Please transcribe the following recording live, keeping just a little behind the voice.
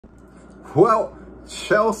Well,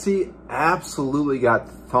 Chelsea absolutely got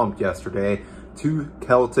thumped yesterday to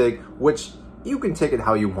Celtic, which you can take it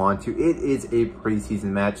how you want to. It is a preseason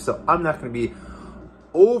match, so I'm not going to be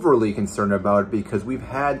overly concerned about it because we've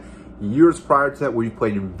had years prior to that where we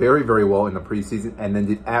played very, very well in the preseason and then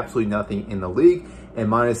did absolutely nothing in the league. And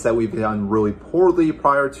minus that, we've done really poorly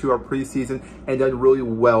prior to our preseason and done really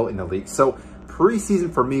well in the league. So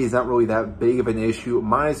preseason for me is not really that big of an issue,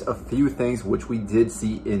 minus a few things which we did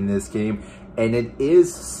see in this game. And it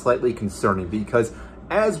is slightly concerning because,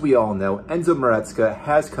 as we all know, Enzo Maresca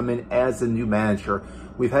has come in as the new manager.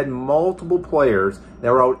 We've had multiple players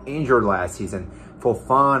that were out injured last season.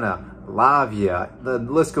 Fofana, Lavia, the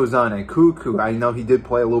list goes on, and Cuckoo. I know he did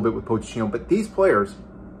play a little bit with Pochettino, but these players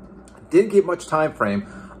didn't get much time frame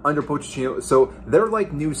under Pochettino, so they're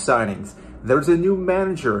like new signings. There's a new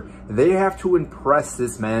manager. They have to impress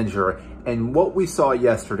this manager, and what we saw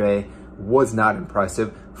yesterday was not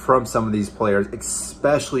impressive from some of these players,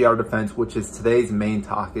 especially our defense, which is today's main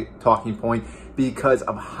talking point because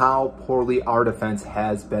of how poorly our defense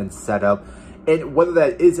has been set up. And whether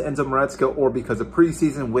that is Enzo Maresca or because of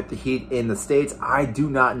preseason with the heat in the States, I do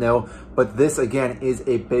not know. But this, again, is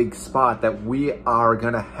a big spot that we are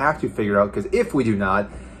going to have to figure out, because if we do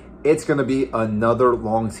not, it's going to be another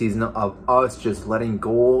long season of us just letting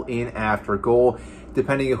goal in after goal.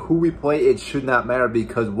 Depending on who we play, it should not matter,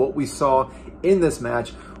 because what we saw in this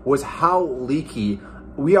match was how leaky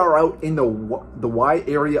we are out in the wide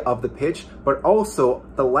area of the pitch, but also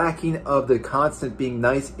the lacking of the constant being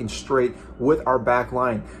nice and straight with our back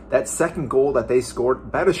line. That second goal that they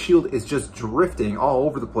scored, Shield is just drifting all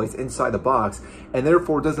over the place inside the box, and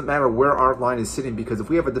therefore it doesn't matter where our line is sitting, because if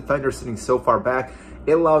we have a defender sitting so far back,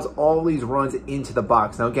 it allows all these runs into the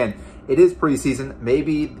box. Now again, it is preseason.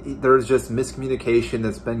 Maybe there's just miscommunication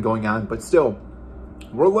that's been going on, but still,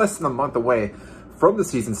 we're less than a month away from the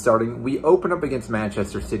season starting. We open up against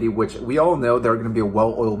Manchester City, which we all know they're going to be a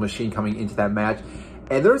well-oiled machine coming into that match.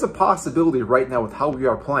 And there's a possibility right now with how we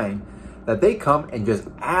are playing that they come and just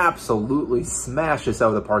absolutely smash us out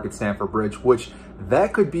of the park at Stamford Bridge, which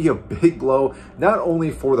that could be a big blow, not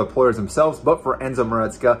only for the players themselves, but for Enzo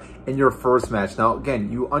Maresca in your first match. Now,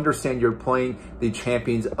 again, you understand you're playing the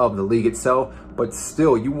champions of the league itself, but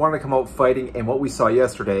still, you want to come out fighting. And what we saw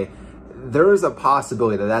yesterday, there is a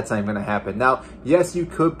possibility that that's not even going to happen. Now, yes, you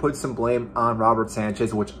could put some blame on Robert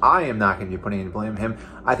Sanchez, which I am not going to be putting any blame on him.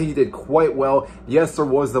 I think he did quite well. Yes, there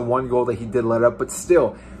was the one goal that he did let up, but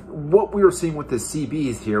still, what we were seeing with the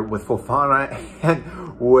CBs here, with Fofana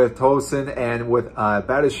and with Tosin and with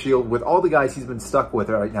Shield, with all the guys he's been stuck with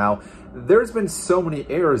right now, there's been so many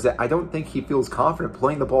errors that I don't think he feels confident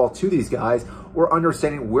playing the ball to these guys or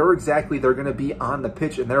understanding where exactly they're going to be on the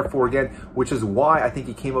pitch. And therefore, again, which is why I think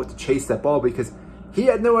he came out to chase that ball, because he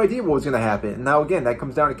had no idea what was going to happen. And now, again, that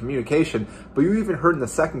comes down to communication. But you even heard in the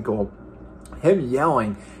second goal, him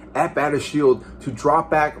yelling at Shield to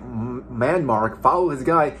drop back man mark, follow his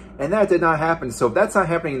guy, and that did not happen. So if that's not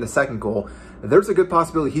happening in the second goal, there's a good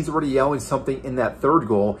possibility he's already yelling something in that third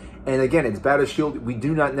goal. And again, it's Shield. We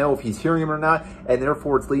do not know if he's hearing him or not, and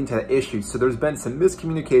therefore it's leading to that issue. So there's been some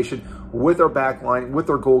miscommunication with our back line,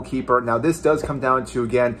 with our goalkeeper. Now this does come down to,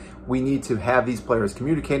 again, we need to have these players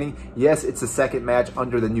communicating. Yes, it's the second match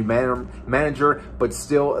under the new manager, but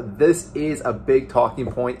still, this is a big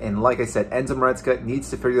talking point. And like I said, Enzo Maresca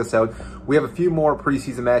needs to figure this out. We have a few more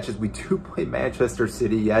preseason matches. We do play Manchester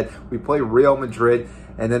City yet. We play Real Madrid.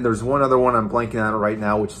 And then there's one other one I'm blanking on right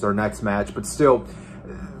now, which is our next match. But still,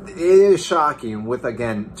 it is shocking with,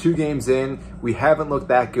 again, 2 games in, we haven't looked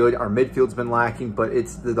that good. Our midfield's been lacking, but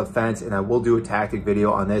it's the defense, and I will do a tactic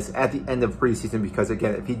video on this at the end of preseason, because,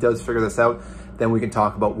 again, if he does figure this out, then we can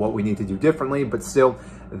talk about what we need to do differently. But still,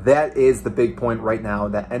 that is the big point right now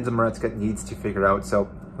that Enzo Maresca needs to figure out. So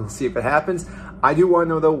we'll see if it happens. I do want to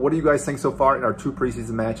know, though, what do you guys think so far in our 2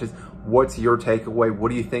 preseason matches? What's your takeaway? What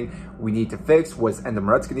do you think we need to fix? What's Enzo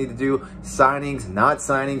Maresca need to do? Signings, not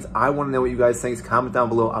signings? I want to know what you guys think. Comment down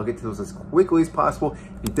below. I'll get to those as quickly as possible.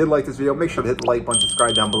 If you did like this video, make sure to hit the like button,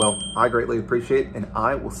 subscribe down below. I greatly appreciate it, and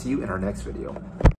I will see you in our next video.